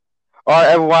All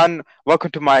right, everyone, welcome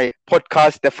to my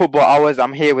podcast, The Football Hours.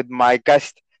 I'm here with my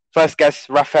first guest,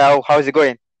 Raphael. How is it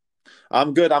going?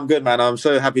 I'm good. I'm good, man. I'm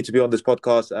so happy to be on this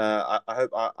podcast. I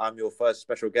hope I'm your first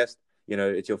special guest.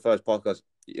 It's your first podcast.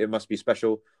 It must be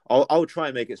special. I'll try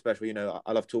and make it special.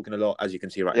 I love talking a lot, as you can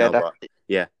see right Yeah, now. But definitely.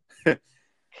 yeah,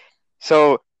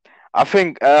 So I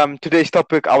think today's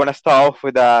topic, I want to start off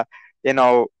with you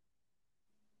know,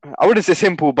 I wouldn't say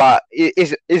simple, but it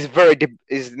is is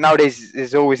nowadays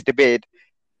is always debate,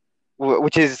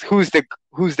 which is who's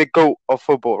the goat of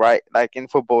football, right? Like in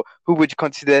football, who would you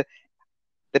consider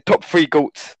the top three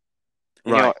goats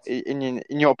right. in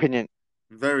your opinion?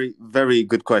 Very, very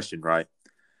good question. Right.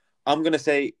 I'm gonna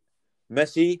say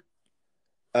Messi,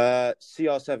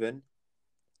 CR7,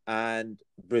 and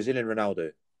Brazilian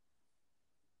Ronaldo.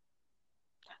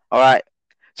 All right,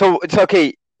 so it's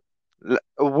okay.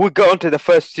 We'll go on to the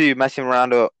first two, Messi and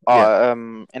Ronaldo, Yeah,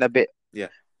 in a bit. yeah.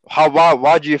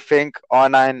 Why do you think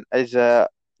R9 is there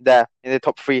in the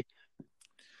top three?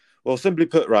 Well, simply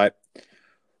put, right.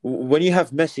 When you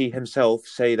have Messi himself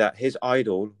say that his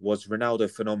idol was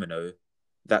Ronaldo Fenomeno,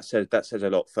 that says a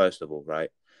lot. First of all,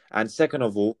 right, and second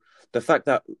of all, the fact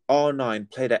that R9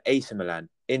 played at AC Milan,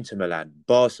 Inter Milan,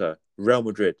 Barca, Real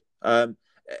Madrid.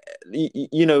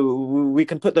 We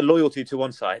can put the loyalty to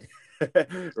one side,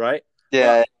 right?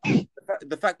 But Yeah,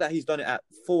 the fact that he's done it at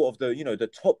four of the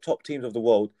top teams of the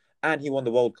world, and he won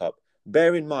the World Cup.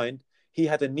 Bear in mind, he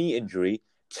had a knee injury.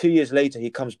 2 years later, he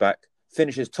comes back,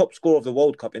 finishes top scorer of the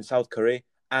World Cup in South Korea,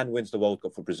 and wins the World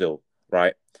Cup for Brazil.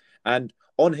 Right, and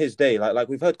on his day, like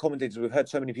we've heard commentators, we've heard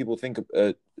so many people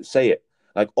say it.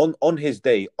 Like on his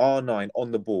day, R9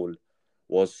 on the ball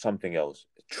was something else.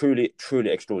 Truly, truly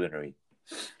extraordinary.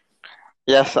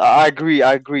 yes, I agree.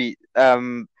 I agree.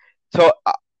 So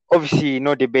obviously,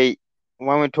 no debate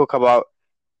when we talk about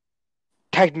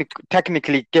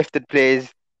technically gifted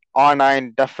players.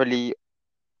 R9 definitely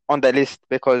on the list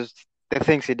because the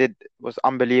things he did was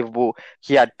unbelievable.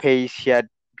 He had pace, he had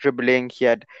dribbling, he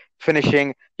had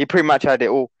finishing. He pretty much had it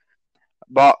all.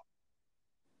 But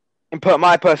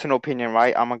my personal opinion,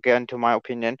 right? I'm gonna get into my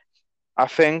opinion. I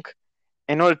think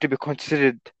in order to be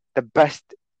considered the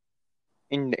best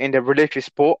in the relatory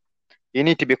sport, you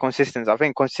need to be consistent. I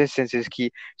think consistency is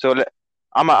key. So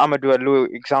I'm gonna do a little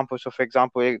example. So for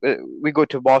example, we go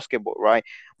to basketball, right?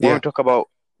 When we Yeah, talk about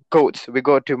goats, we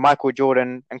go to Michael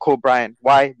Jordan and Kobe Bryant.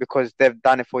 Why? Because they've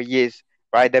done it for years,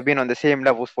 right? They've been on the same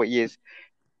levels for years.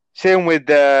 Same with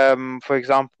for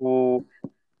example,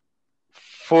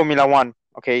 Formula One.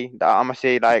 Okay, I'm gonna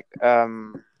say like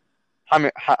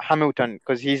Hamilton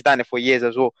because he's done it for years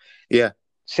as well. yeah,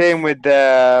 Same with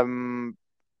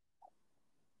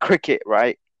cricket,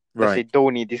 right? Let's say right,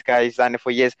 Dhoni. This guy has done it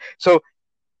for years. So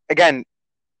again,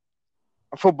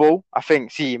 football, I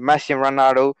think. See, Messi and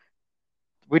Ronaldo.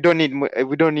 We don't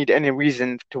need any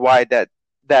reason to why that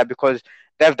there because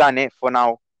they've done it for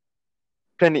now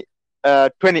 20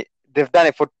 20. They've done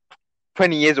it for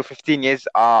 20 years or 15 years.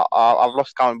 I've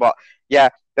lost count, but yeah,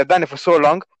 they've done it for so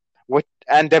long,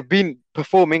 and they've been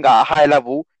performing at a high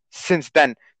level since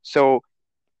then. So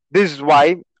this is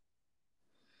why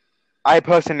I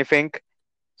personally think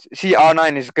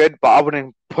CR9 is good, but I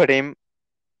wouldn't put him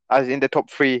as in the top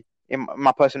three in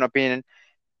my personal opinion.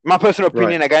 My personal right.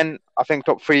 opinion again, I think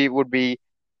top three would be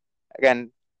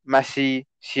again Messi,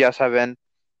 CR7,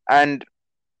 and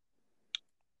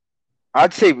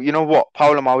I'd say you know what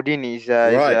Paolo Maldini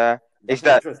Right. is That's an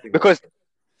that interesting one.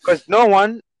 because no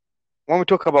one when we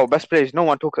talk about best players, no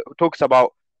one talks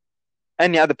about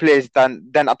any other players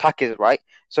than attackers, right?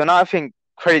 So now I think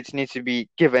credits need to be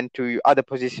given to other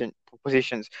positions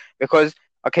because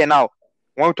okay now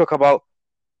when we talk about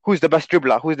who's the best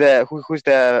dribbler, who's the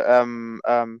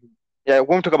yeah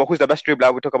when we talk about who's the best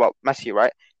dribbler, we talk about Messi,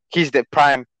 right? He's the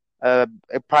a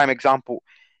prime example.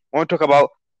 When we talk about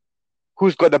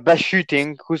who's got the best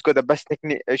shooting, who's got the best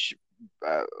technique,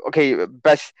 okay,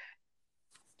 best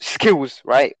skills,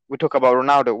 right? We talk about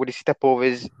Ronaldo with his step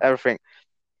overs, everything.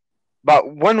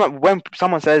 But when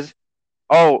someone says,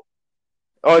 "Oh,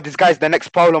 this guy's the next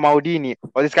Paolo Maldini,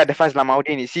 or this guy defends like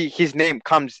Maldini," see, his name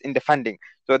comes in defending.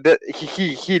 So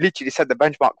he literally set the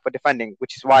benchmark for defending,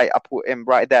 which is why I put him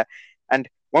right there. And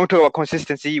when we talk about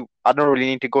consistency, I don't really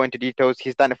need to go into details.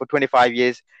 He's done it for 25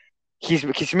 years. He's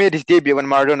made his debut when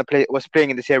was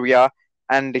playing in this area,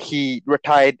 and he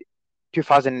retired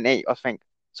 2008, I think.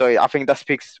 So I think that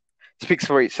speaks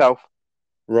for itself.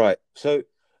 Right.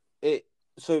 It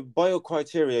so by your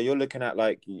criteria, you're looking at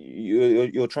like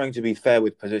you're trying to be fair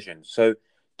with positions. So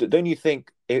don't you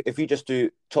think if you just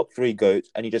do top three goats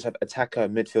and you just have attacker,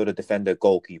 midfielder, defender,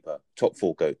 goalkeeper, top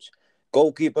four goats,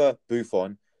 goalkeeper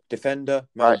Buffon, defender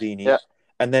Right? Maldini, Yeah.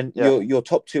 And then yeah. your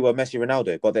top two are Messi,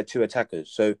 Ronaldo, but they're two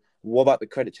attackers. So what about the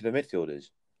credit to the midfielders,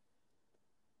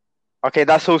 Okay,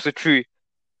 that's also true.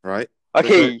 right? So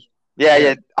Okay, yeah, yeah,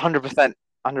 yeah, 100%,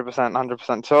 100%,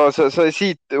 100%. So you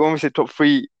see, when we say top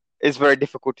three, it's very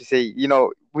difficult to say.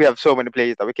 We have so many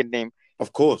players that we can name,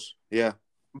 of course, yeah,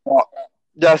 but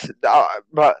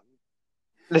but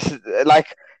listen,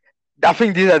 like I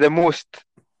think these are the most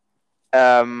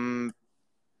um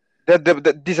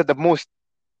these are the most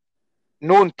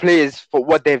known players for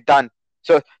what they've done.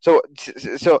 So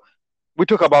we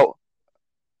talk about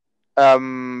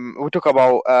we talk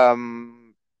about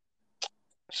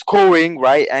scoring,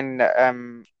 right, and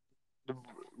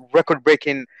record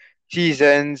breaking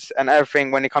seasons and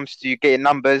everything when it comes to getting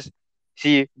numbers.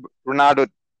 See, Ronaldo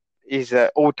is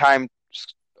all time.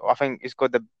 I think he's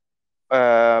got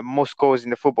the most goals in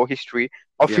the football history,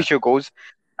 yeah, official goals,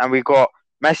 and we got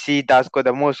Messi that's got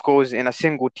the most goals in a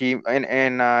single team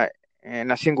in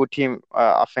a single team.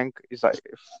 I think is like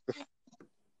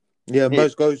yeah.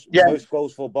 it, yeah, Most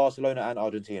goals for Barcelona and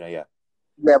Argentina. Yeah,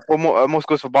 yeah, for most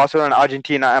goals for Barcelona and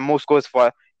Argentina, and most goals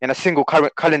for in a single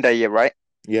current calendar year, right?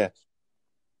 yeah,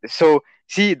 So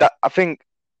see that I think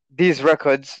these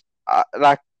records,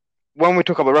 like when we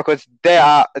talk about records,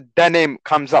 their name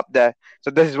comes up there. So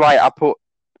this is why I put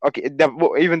okay.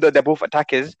 Even though they're both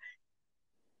attackers,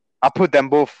 I put them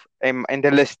both in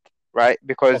the list, right?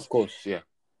 Because of course, yeah,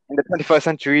 in the 21st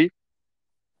century,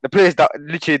 the players that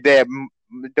literally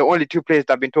the only two players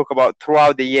that have been talked about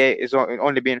throughout the year is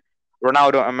only been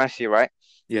Ronaldo and Messi, right?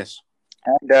 yes,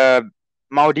 And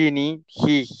Maldini,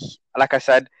 like I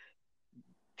said,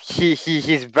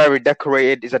 he's very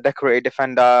decorated. He's a decorated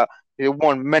defender. He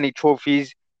won many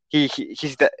trophies.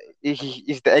 He's the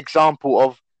example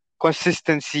of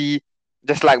consistency,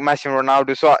 just like Messi and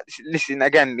Ronaldo. So listen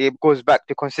again, it goes back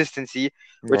to consistency,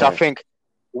 which I right, think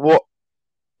what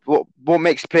what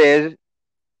makes players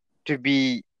to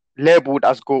be labeled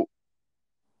as GOAT.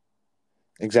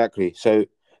 exactly. So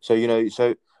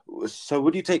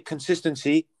would you take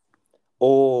consistency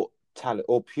or talent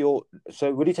or pure?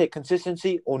 So would you take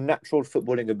consistency or natural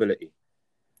footballing ability?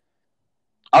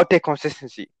 I'll take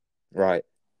consistency. Right.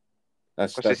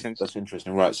 Consistency. That's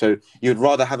interesting. Right. So you'd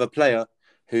rather have a player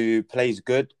who plays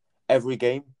good every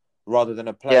game rather than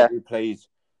a player Yeah, who plays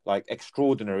like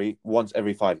extraordinary once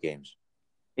every 5 games.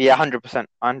 yeah, 100%,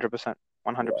 100%,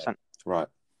 one hundred Right. percent. Right.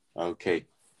 Okay.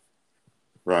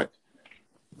 Right.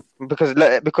 Because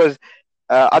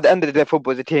at the end of the day,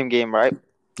 football is a team game, right?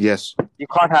 Yes. You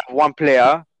can't have one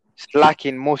player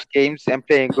slacking most games and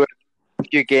playing good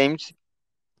few games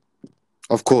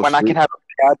Of when course. I can have a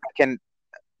player that can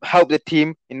help the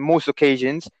team in most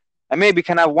occasions. And maybe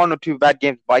can have one or two bad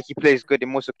games, but he plays good in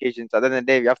most occasions. At the end of the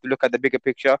day, you have to look at the bigger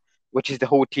picture, which is the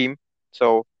whole team.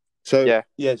 So So yeah,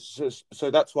 yes.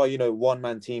 So that's why one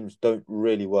man teams don't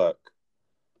really work.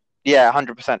 yeah,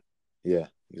 100%. Yeah.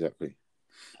 Exactly.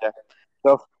 Yeah.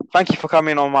 So thank you for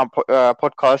coming on my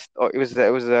podcast. It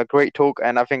was a great talk,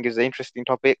 and I think it's an interesting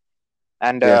topic.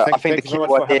 And Yeah. I think the Thank you key very much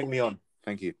word for here, having me on.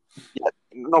 Thank you. yeah,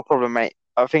 no problem, mate.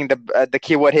 I think the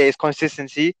key word here is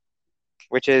consistency,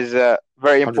 which is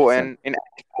very 100%. important in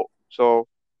any sport. So,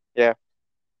 yeah.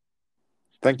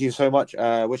 Thank you so much.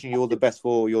 Wishing you all the best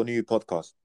for your new podcast.